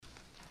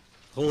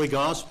Holy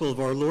Gospel of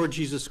our Lord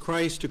Jesus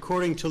Christ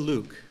according to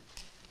Luke.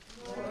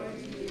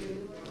 Glory to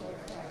you, Lord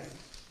Christ.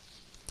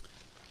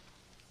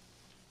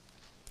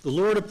 The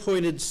Lord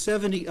appointed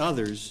 70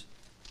 others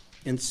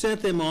and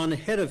sent them on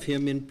ahead of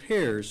him in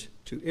pairs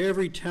to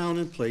every town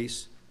and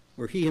place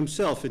where he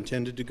himself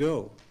intended to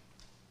go.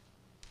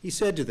 He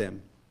said to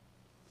them,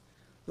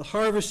 "The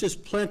harvest is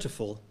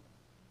plentiful,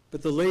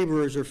 but the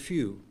laborers are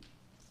few.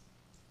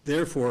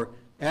 Therefore,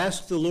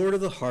 ask the Lord of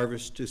the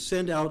harvest to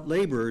send out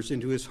laborers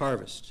into his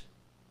harvest.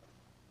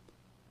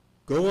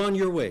 Go on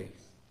your way.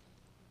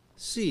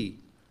 See,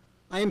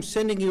 I am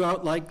sending you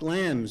out like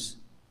lambs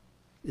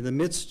in the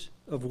midst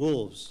of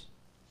wolves.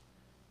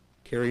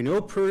 Carry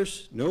no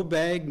purse, no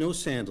bag, no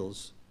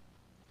sandals,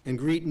 and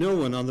greet no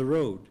one on the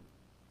road.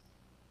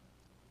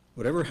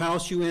 Whatever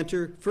house you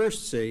enter,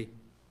 first say,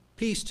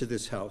 'Peace to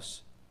this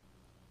house.'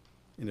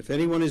 And if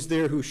anyone is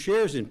there who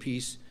shares in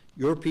peace,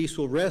 your peace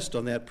will rest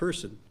on that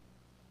person.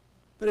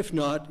 But if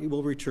not, it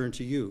will return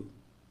to you.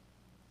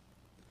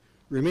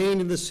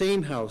 Remain in the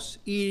same house,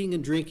 eating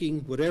and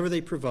drinking whatever they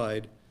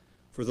provide,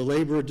 for the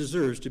laborer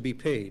deserves to be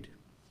paid.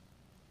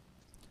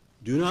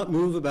 Do not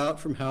move about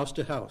from house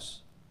to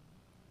house.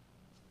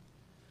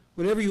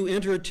 Whenever you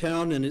enter a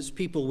town and its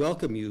people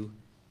welcome you,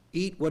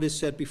 eat what is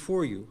set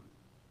before you.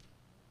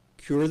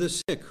 Cure the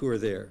sick who are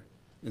there,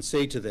 and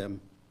say to them,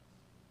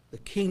 'The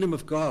kingdom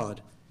of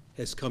God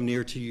has come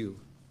near to you.'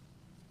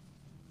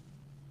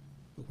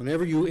 But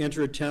whenever you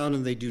enter a town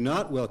and they do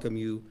not welcome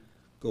you,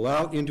 go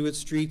out into its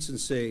streets and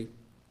say,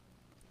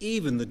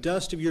 'Even the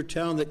dust of your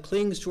town that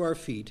clings to our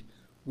feet,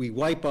 we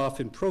wipe off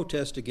in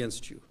protest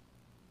against you.'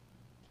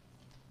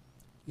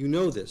 You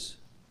know this,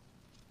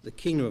 the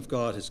kingdom of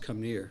God has come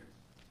near.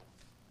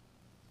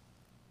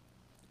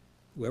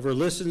 Whoever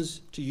listens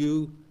to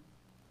you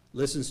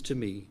listens to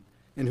me,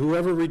 and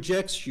whoever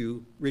rejects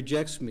you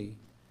rejects me,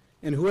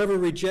 and whoever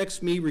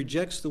rejects me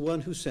rejects the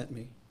one who sent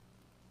me."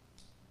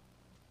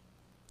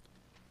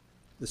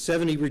 The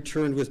 70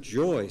 returned with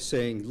joy,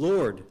 saying,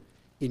 "Lord,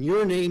 in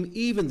your name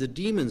even the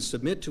demons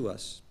submit to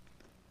us."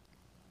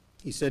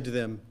 He said to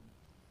them,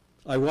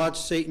 "I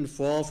watched Satan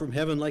fall from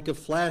heaven like a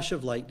flash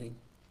of lightning.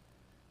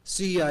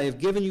 See, I have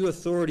given you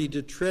authority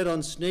to tread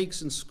on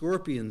snakes and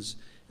scorpions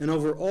and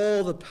over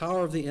all the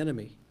power of the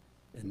enemy,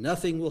 and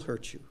nothing will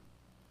hurt you.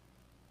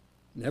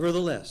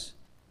 Nevertheless,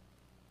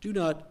 do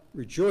not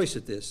rejoice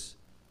at this,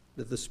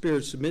 that the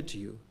spirits submit to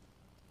you,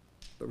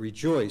 but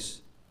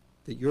rejoice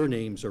that your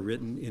names are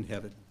written in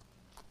heaven."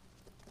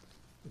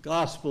 The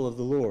Gospel of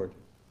the Lord.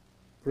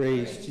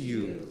 Praise to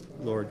you,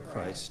 Lord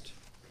Christ.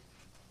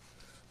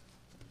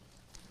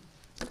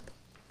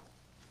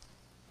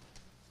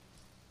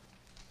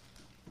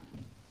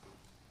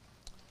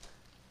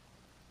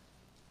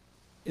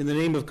 In the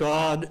name of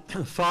God,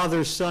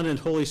 Father, Son, and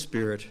Holy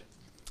Spirit,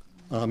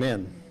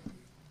 amen.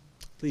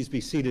 Please be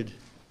seated.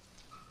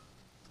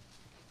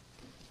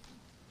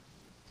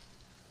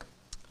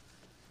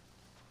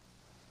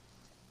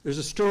 There's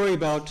a story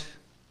about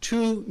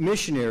two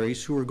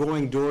missionaries who were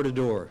going door to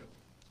door.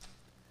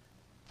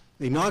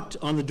 They knocked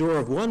on the door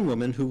of one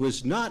woman who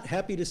was not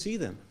happy to see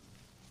them.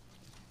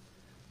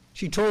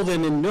 She told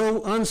them in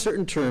no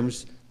uncertain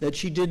terms that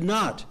she did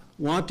not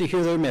want to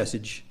hear their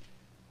message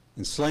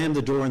and slammed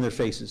the door in their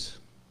faces.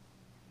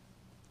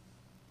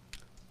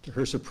 To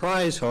her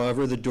surprise,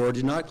 however, the door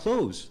did not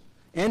close,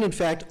 and in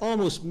fact,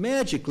 almost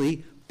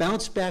magically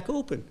bounced back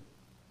open.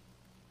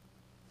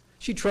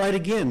 She tried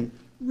again,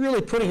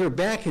 really putting her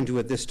back into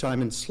it this time,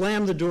 and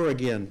slammed the door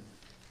again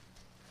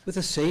with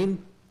the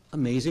same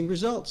amazing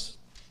results.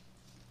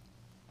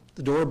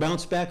 The door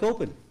bounced back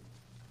open.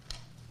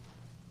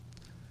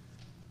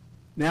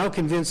 Now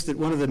convinced that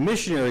one of the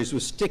missionaries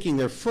was sticking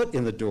their foot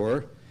in the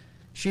door,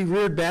 she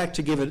reared back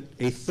to give it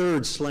a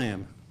third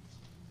slam.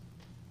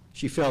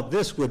 She felt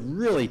this would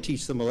really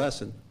teach them a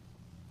lesson.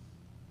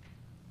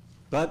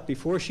 But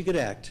before she could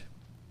act,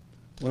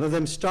 one of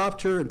them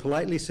stopped her and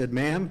politely said,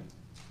 "Ma'am,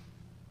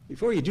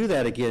 before you do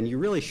that again, you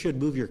really should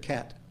move your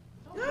cat."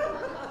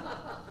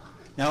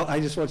 Now,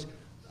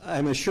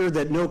 I'm assured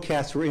that no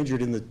cats were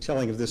injured in the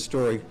telling of this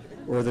story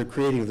or the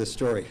creating of this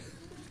story.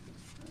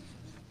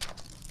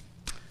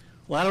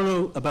 Well, I don't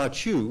know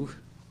about you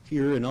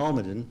here in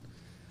Almaden,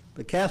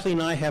 but Kathleen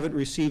and I haven't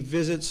received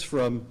visits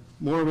from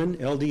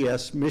Mormon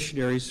LDS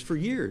missionaries for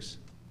years.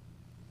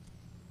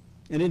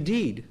 And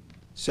indeed,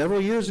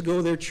 several years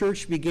ago, their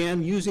church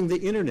began using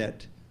the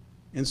internet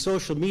and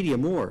social media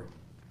more,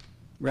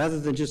 rather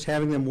than just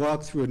having them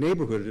walk through a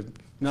neighborhood and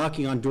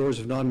knocking on doors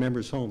of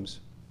non-members' homes.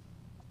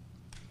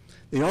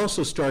 They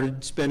also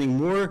started spending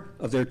more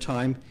of their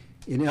time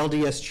in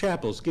LDS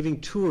chapels,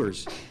 giving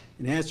tours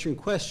and answering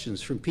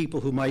questions from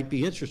people who might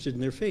be interested in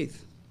their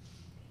faith.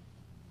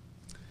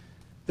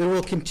 There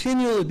will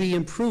continually be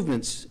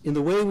improvements in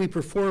the way we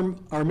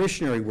perform our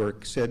missionary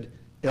work, said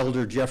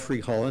Elder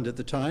Jeffrey Holland at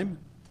the time.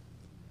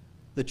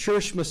 The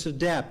church must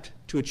adapt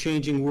to a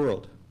changing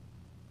world.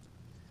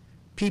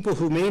 People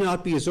who may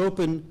not be as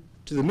open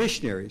to the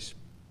missionaries,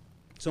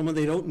 someone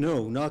they don't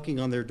know knocking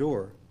on their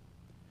door,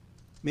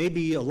 may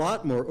be a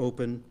lot more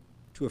open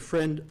to a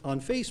friend on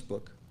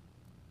Facebook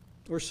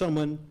or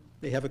someone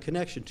they have a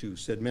connection to,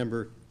 said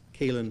member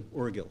Kalen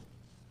Orgill.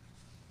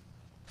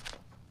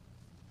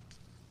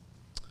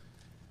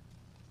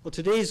 Well,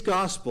 today's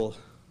gospel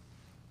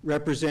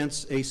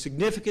represents a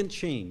significant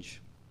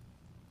change,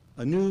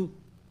 a new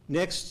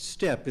next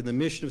step in the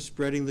mission of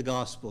spreading the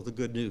gospel, the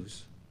good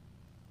news.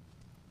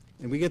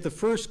 And we get the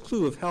first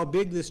clue of how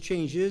big this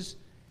change is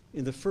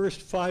in the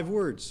first 5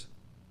 words.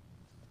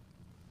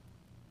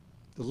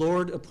 The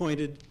Lord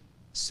appointed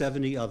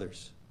 70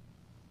 others.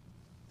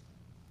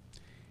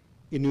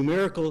 In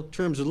numerical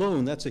terms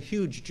alone, that's a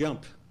huge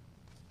jump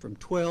from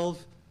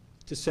 12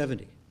 to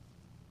 70.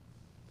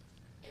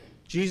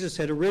 Jesus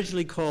had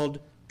originally called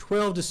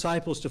 12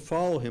 disciples to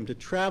follow him, to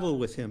travel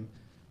with him,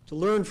 to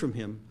learn from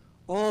him,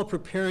 all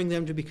preparing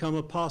them to become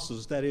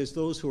apostles, that is,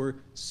 those who are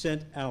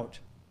sent out.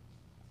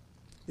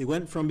 They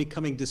went from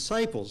becoming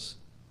disciples,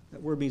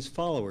 that word means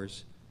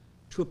followers,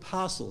 to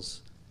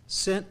apostles,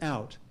 sent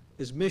out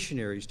as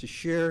missionaries to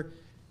share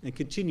and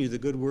continue the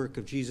good work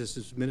of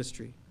Jesus'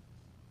 ministry.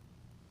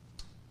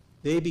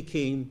 They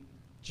became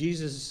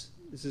Jesus'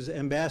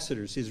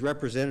 ambassadors, his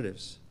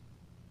representatives.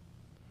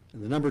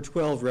 And the number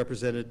 12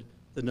 represented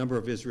the number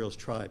of Israel's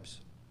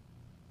tribes.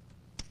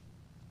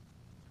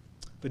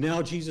 But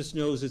now Jesus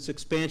knows it's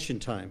expansion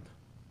time.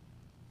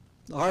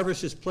 The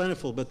harvest is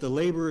plentiful, but the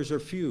laborers are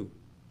few,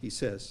 he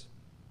says.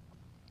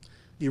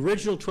 The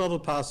original 12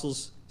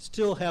 apostles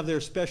still have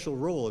their special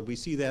role, and we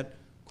see that,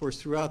 of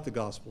course, throughout the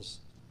Gospels.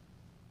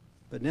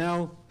 But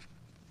now,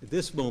 at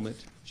this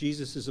moment,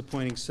 Jesus is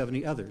appointing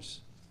 70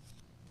 others.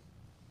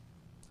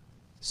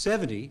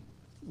 70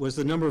 was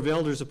the number of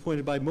elders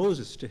appointed by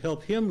Moses to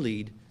help him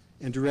lead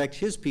and direct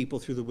his people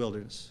through the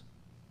wilderness.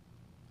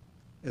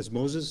 As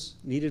Moses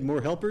needed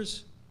more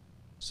helpers,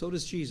 so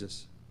does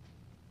Jesus.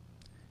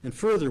 And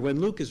further, when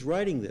Luke is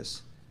writing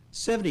this,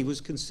 70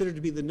 was considered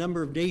to be the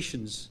number of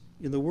nations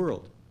in the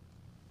world.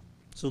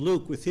 So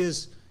Luke, with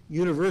his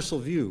universal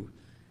view,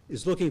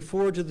 is looking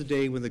forward to the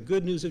day when the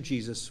good news of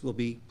Jesus will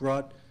be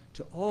brought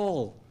to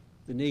all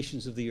the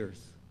nations of the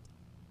earth.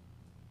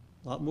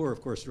 A lot more,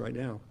 of course, right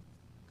now.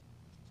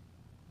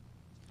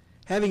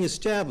 Having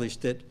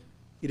established that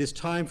it is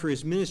time for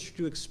his ministry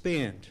to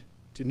expand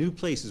to new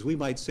places, we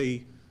might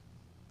say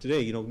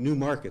today, new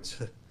markets,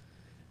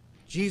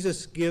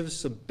 Jesus gives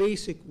some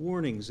basic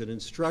warnings and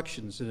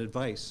instructions and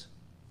advice.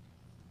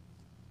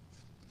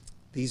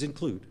 These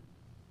include,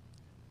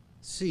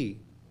 see,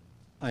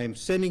 I am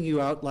sending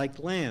you out like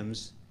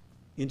lambs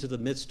into the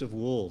midst of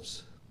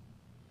wolves.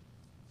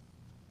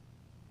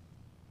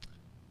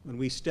 When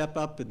we step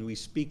up and we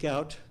speak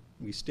out,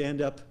 we stand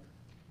up,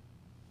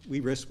 we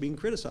risk being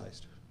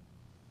criticized.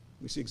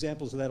 We see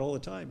examples of that all the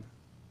time.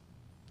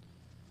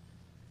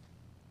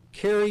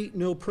 Carry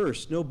no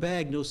purse, no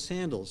bag, no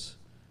sandals.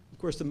 Of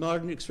course, the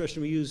modern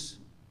expression we use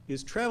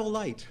is travel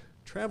light.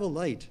 Travel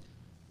light.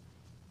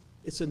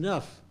 It's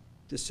enough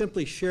to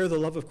simply share the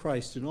love of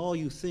Christ in all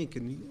you think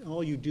and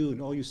all you do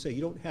and all you say.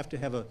 You don't have to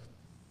have a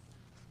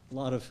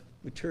lot of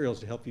materials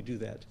to help you do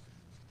that.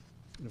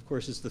 And of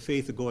course, it's the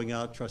faith of going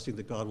out, trusting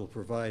that God will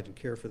provide and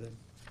care for them.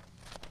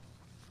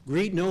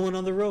 Greet no one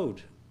on the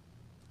road.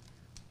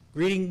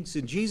 Greetings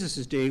in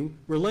Jesus' day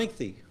were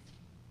lengthy.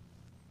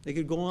 They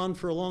could go on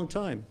for a long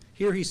time.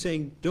 Here he's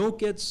saying, don't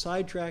get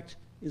sidetracked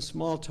in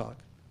small talk.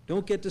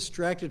 Don't get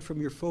distracted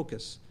from your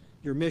focus,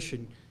 your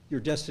mission, your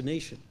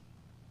destination.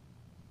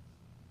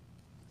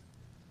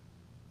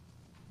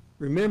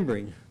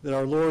 Remembering that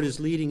our Lord is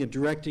leading and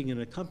directing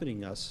and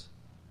accompanying us.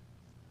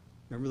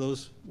 Remember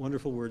those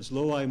wonderful words,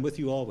 lo, I am with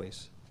you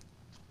always.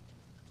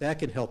 That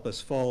can help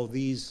us follow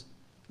these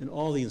and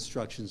all the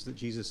instructions that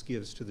Jesus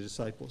gives to the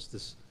disciples,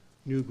 this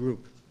new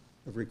group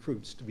of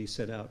recruits to be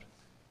sent out.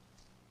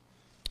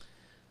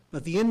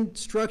 But the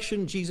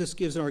instruction Jesus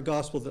gives in our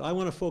gospel that I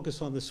want to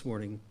focus on this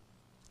morning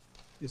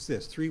is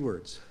this, 3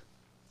 words.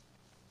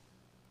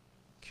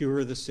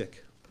 Cure the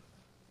sick.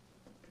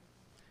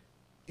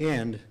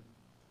 And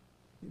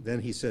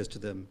then he says to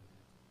them,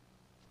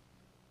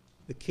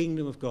 the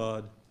kingdom of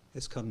God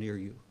has come near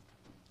you.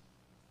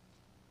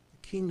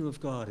 The kingdom of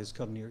God has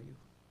come near you.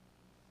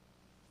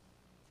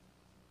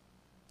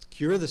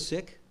 Cure the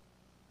sick?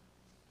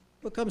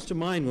 What comes to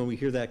mind when we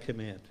hear that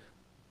command?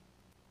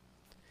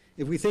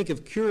 If we think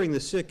of curing the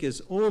sick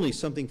as only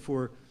something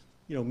for,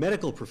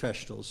 medical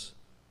professionals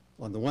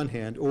on the one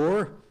hand,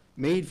 or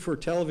made for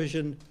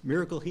television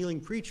miracle healing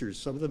preachers,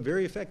 some of them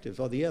very effective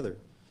on the other,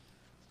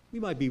 we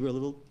might be a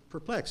little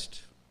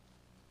perplexed,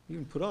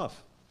 even put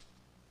off.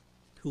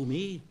 Who,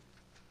 me?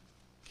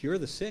 Cure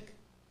the sick?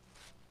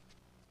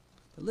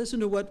 But listen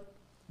to what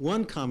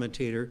one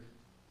commentator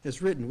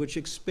has written, which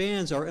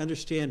expands our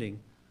understanding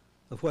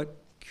of what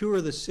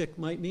cure the sick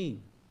might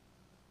mean.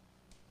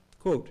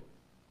 Quote,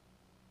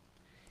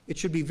 it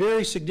should be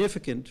very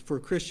significant for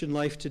Christian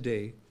life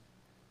today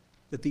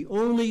that the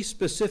only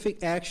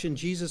specific action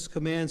Jesus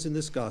commands in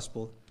this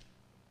gospel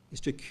is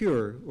to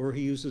cure, or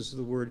he uses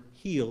the word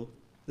heal,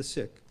 the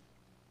sick.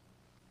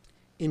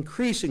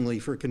 Increasingly,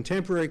 for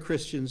contemporary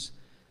Christians,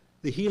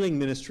 the healing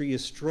ministry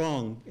is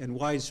strong and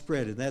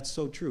widespread, and that's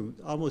so true.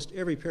 Almost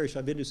every parish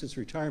I've been to since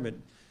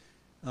retirement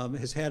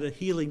has had a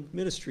healing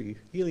ministry,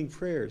 healing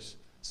prayers,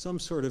 some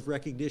sort of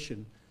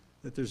recognition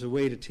that there's a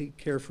way to take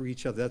care for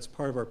each other. That's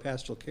part of our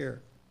pastoral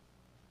care.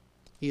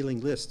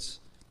 Healing lists,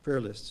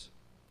 prayer lists.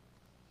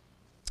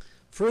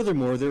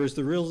 Furthermore, there is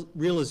the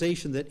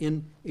realization that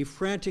in a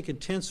frantic and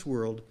tense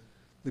world,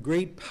 the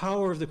great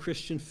power of the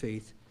Christian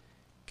faith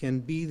can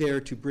be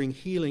there to bring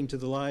healing to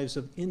the lives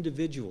of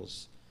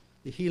individuals,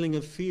 the healing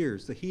of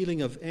fears, the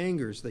healing of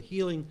angers, the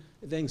healing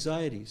of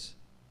anxieties.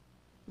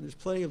 And there's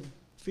plenty of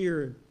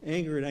fear,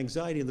 anger, and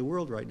anxiety in the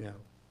world right now.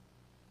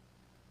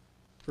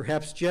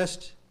 Perhaps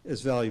just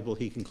as valuable,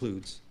 he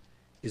concludes,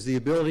 is the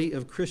ability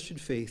of Christian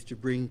faith to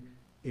bring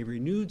a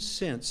renewed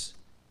sense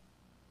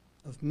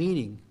of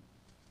meaning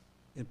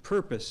and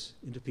purpose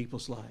into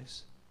people's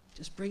lives.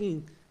 Just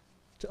bringing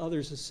to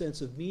others a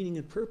sense of meaning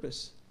and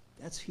purpose,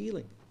 that's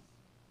healing.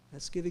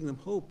 That's giving them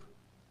hope.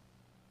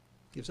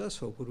 Gives us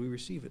hope when we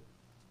receive it.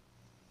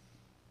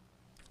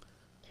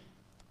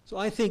 So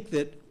I think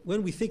that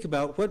when we think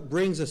about what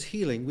brings us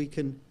healing, we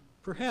can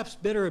perhaps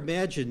better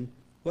imagine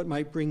what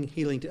might bring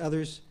healing to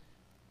others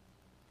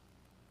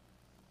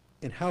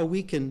and how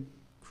we can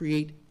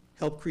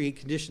help create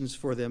conditions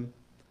for them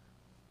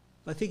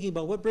by thinking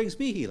about what brings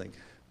me healing.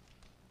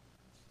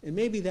 And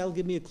maybe that'll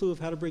give me a clue of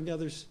how to bring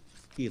others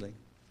healing.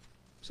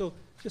 So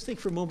just think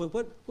for a moment,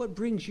 what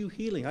brings you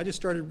healing? I just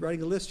started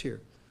writing a list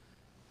here.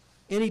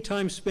 Any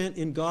time spent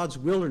in God's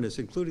wilderness,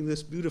 including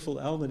this beautiful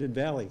Almaden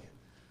Valley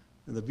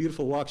and the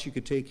beautiful walks you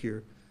could take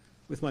here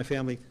with my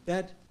family,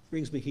 that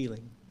brings me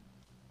healing.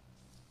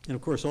 And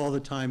of course, all the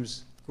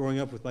times growing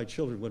up with my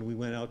children when we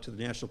went out to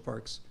the national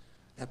parks,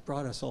 that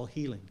brought us all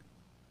healing.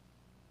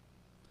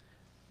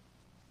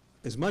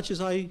 As much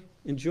as I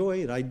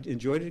enjoy, and I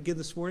enjoyed it again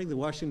this morning, the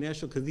Washington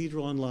National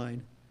Cathedral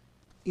online,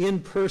 in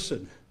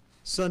person,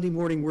 Sunday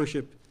morning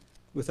worship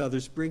with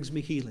others brings me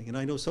healing. And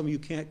I know some of you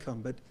can't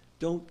come, but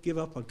don't give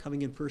up on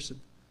coming in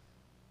person.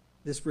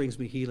 This brings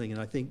me healing,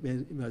 and I think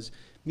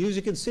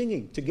music and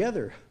singing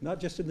together, not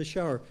just in the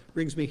shower,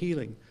 brings me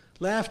healing.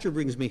 Laughter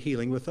brings me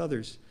healing with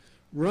others.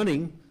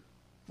 Running,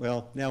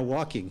 well, now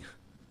walking,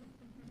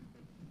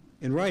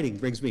 and writing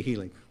brings me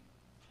healing.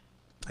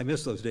 I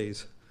miss those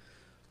days.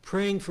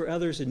 Praying for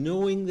others and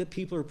knowing that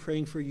people are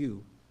praying for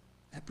you,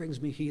 that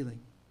brings me healing.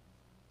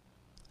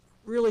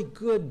 Really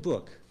good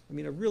book,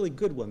 a really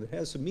good one that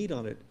has some meat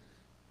on it,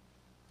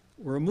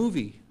 or a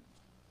movie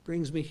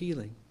brings me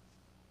healing.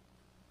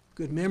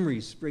 Good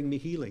memories bring me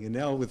healing. And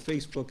now with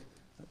Facebook,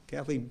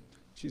 Kathleen,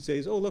 she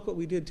says, oh, look what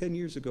we did 10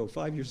 years ago,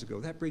 5 years ago.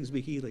 That brings me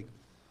healing.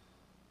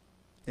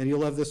 And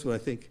you'll love this one, I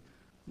think.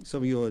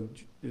 Some of you will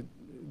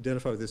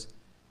identify with this.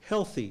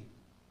 Healthy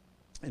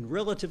and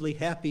relatively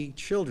happy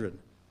children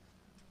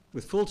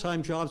with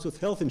full-time jobs with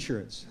health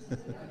insurance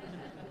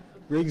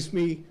brings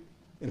me,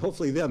 and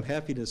hopefully them,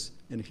 happiness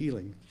and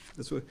healing.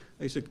 That's what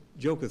I used to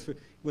joke with.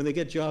 When they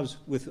get jobs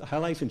with high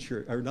life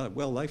insurance, or not,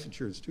 well, life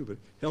insurance too, but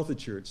health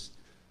insurance,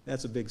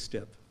 that's a big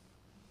step.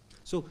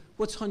 So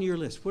what's on your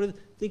list?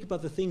 Think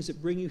about the things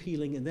that bring you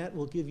healing, and that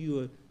will give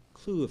you a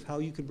clue of how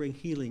you can bring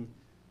healing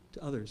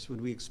to others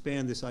when we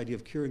expand this idea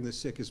of curing the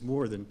sick as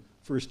more than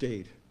first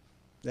aid.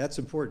 That's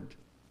important.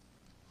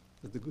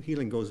 But the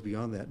healing goes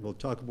beyond that. And we'll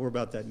talk more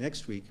about that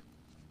next week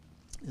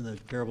in the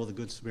parable of the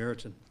Good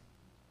Samaritan.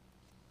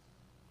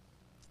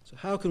 So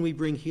how can we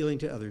bring healing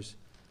to others?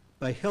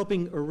 By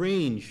helping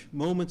arrange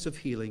moments of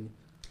healing,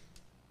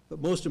 but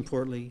most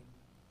importantly,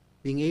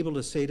 being able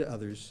to say to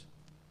others,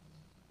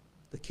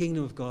 the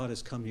kingdom of God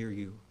has come near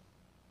you.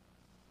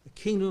 The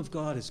kingdom of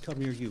God has come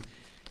near you.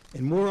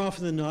 And more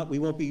often than not, we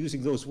won't be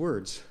using those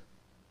words,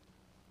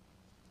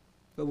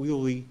 but we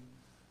will be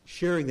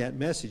sharing that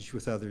message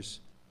with others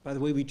by the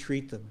way we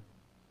treat them.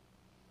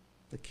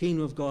 The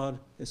kingdom of God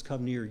has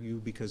come near you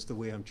because of the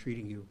way I'm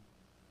treating you.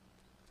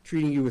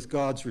 Treating you with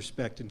God's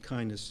respect and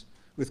kindness,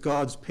 with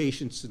God's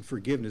patience and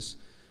forgiveness,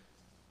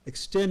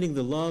 extending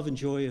the love and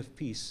joy of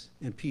peace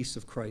and peace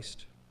of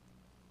Christ.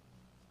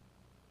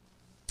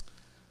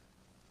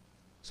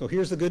 So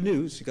here's the good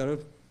news.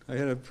 I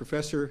had a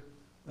professor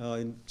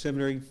in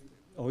seminary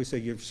always say,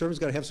 your sermon's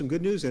got to have some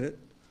good news in it.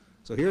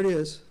 So here it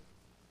is.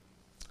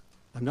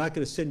 I'm not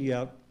going to send you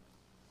out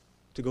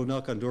to go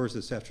knock on doors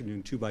this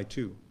afternoon 2 by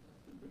 2.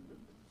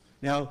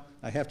 Now,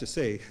 I have to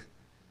say,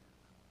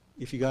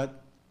 if you got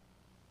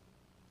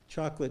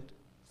chocolate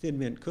Thin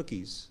Mint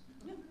cookies,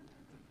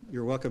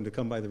 you're welcome to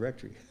come by the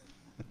rectory.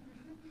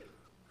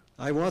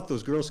 I want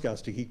those Girl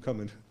Scouts to keep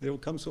coming. They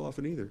don't come so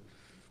often either.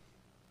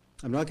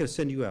 I'm not going to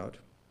send you out.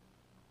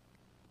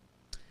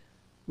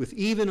 With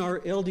even our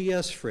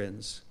LDS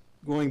friends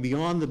going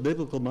beyond the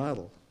biblical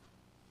model,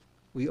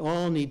 we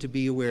all need to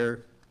be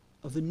aware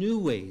of the new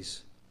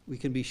ways we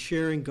can be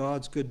sharing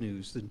God's good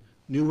news, the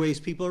new ways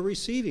people are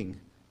receiving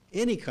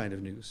any kind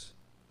of news.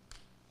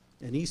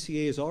 And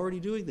ECA is already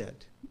doing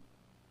that.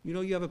 You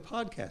know, you have a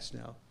podcast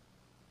now.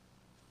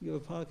 You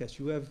have a podcast.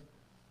 You have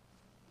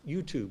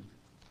YouTube.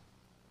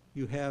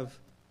 You have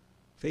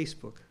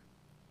Facebook.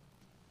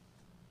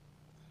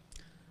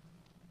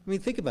 I mean,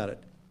 think about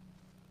it.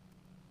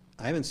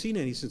 I haven't seen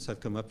any since I've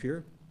come up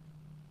here,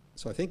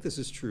 so I think this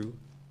is true.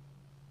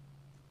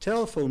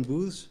 telephone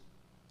booths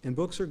and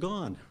books are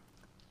gone.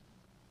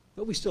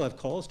 But we still have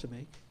calls to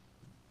make.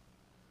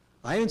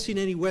 I haven't seen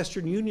any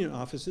Western Union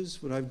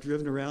offices when I've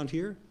driven around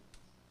here,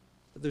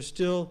 but there's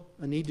still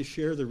a need to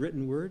share the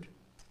written word.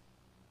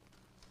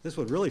 This is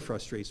what really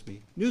frustrates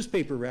me.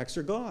 Newspaper racks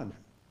are gone.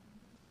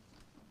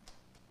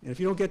 And if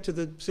you don't get to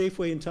the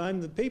Safeway in time,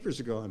 the papers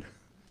are gone.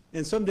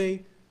 And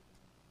someday,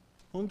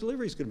 home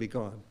delivery is going to be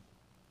gone.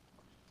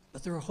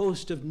 But there are a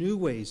host of new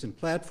ways and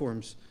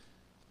platforms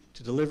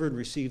to deliver and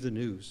receive the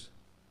news.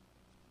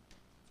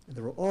 And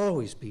there will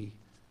always be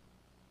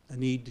a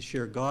need to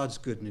share God's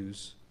good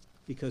news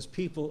because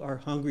people are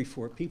hungry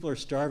for it. People are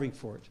starving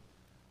for it.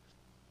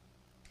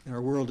 And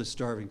our world is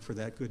starving for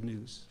that good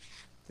news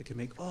that can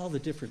make all the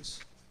difference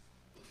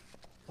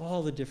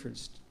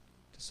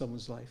to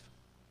someone's life.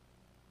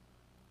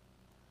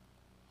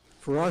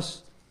 For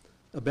us,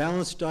 a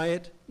balanced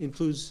diet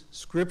includes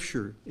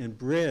scripture and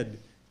bread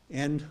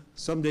and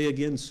someday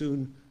again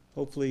soon,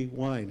 hopefully,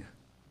 wine.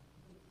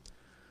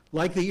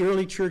 Like the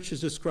early church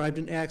is described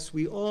in Acts,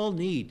 we all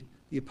need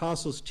the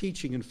apostles'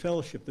 teaching and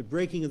fellowship, the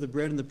breaking of the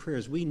bread and the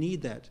prayers. We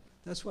need that.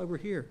 That's why we're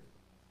here.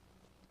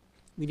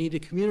 We need a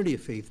community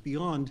of faith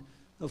beyond,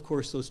 of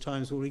course, those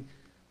times when we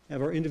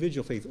have our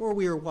individual faith, or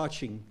we are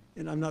watching,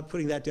 and I'm not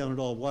putting that down at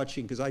all,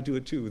 watching, because I do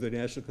it too, the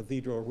National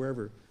Cathedral or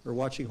wherever, or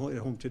watching at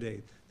home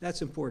today.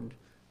 That's important,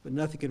 but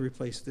nothing can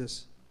replace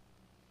this.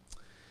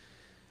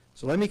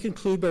 So let me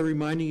conclude by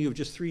reminding you of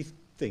just three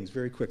things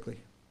very quickly.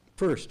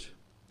 First,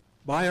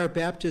 by our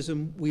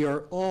baptism, we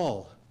are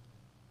all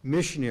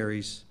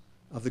missionaries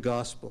of the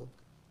gospel.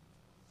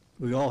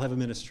 We all have a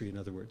ministry, in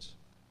other words.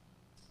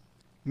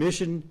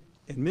 Mission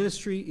and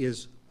ministry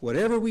is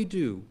whatever we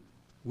do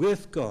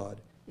with God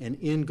and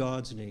in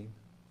God's name.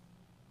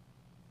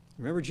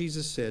 Remember,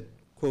 Jesus said,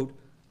 quote,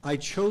 I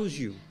chose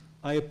you,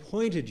 I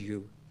appointed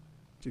you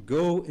to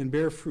go and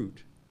bear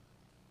fruit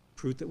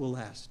that will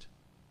last.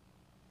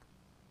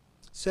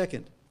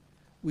 Second,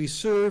 we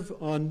serve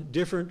on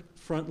different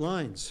front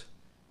lines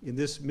in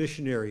this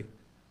missionary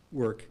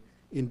work,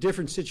 in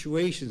different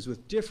situations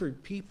with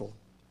different people.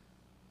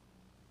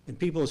 And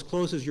people as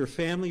close as your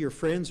family, your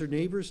friends, or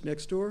neighbors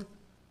next door,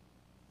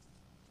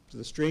 to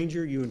the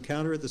stranger you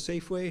encounter at the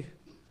Safeway,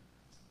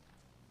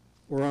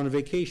 or on a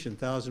vacation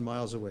 1,000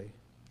 miles away.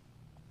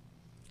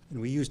 And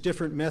we use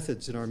different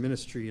methods in our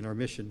ministry and our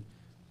mission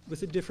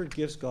with the different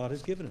gifts God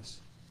has given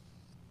us.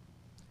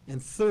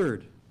 And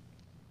third,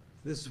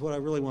 this is what I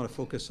really want to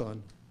focus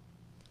on.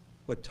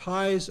 What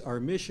ties our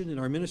mission and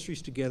our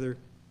ministries together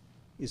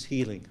is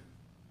healing.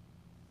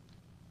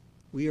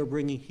 We are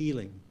bringing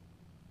healing.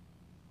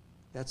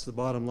 That's the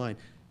bottom line.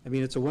 I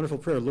mean, it's a wonderful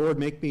prayer. Lord,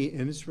 make me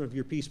an instrument of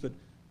your peace. But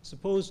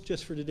suppose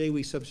just for today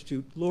we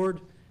substitute,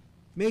 Lord,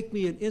 make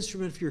me an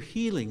instrument of your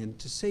healing. And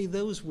to say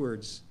those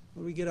words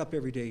when we get up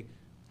every day,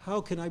 how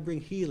can I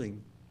bring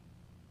healing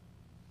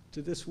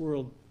to this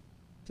world,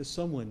 to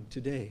someone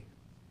today?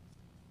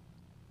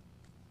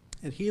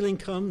 And healing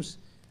comes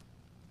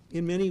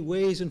in many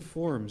ways and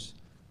forms,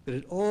 but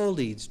it all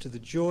leads to the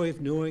joy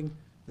of knowing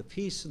the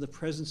peace and the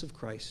presence of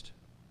Christ.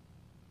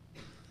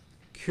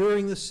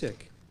 Curing the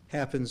sick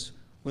happens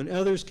when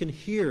others can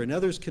hear and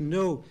others can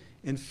know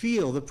and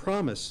feel the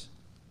promise.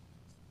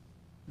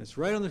 And it's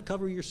right on the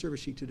cover of your service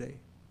sheet today.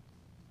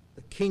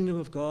 The kingdom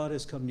of God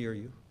has come near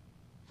you.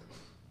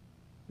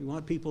 We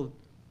want people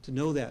to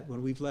know that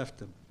when we've left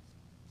them.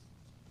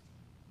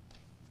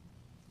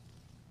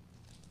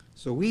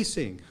 So we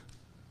sing,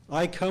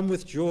 I come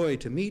with joy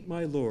to meet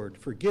my Lord,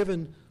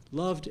 forgiven,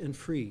 loved, and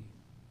free.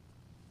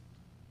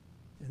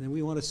 And then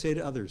we want to say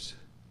to others,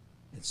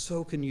 and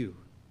so can you.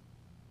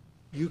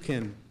 You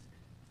can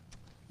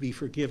be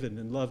forgiven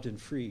and loved and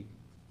free.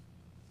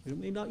 We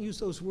may not use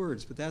those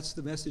words, but that's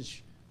the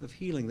message of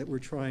healing that we're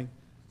trying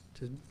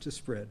to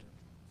spread.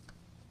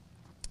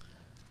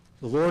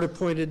 The Lord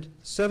appointed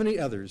 70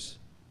 others,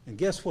 and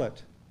guess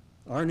what?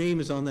 Our name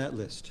is on that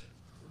list.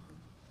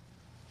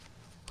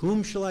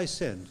 Whom shall I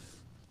send?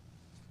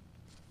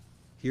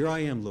 Here I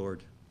am,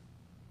 Lord.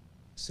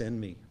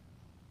 Send me.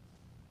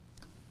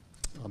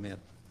 Amen.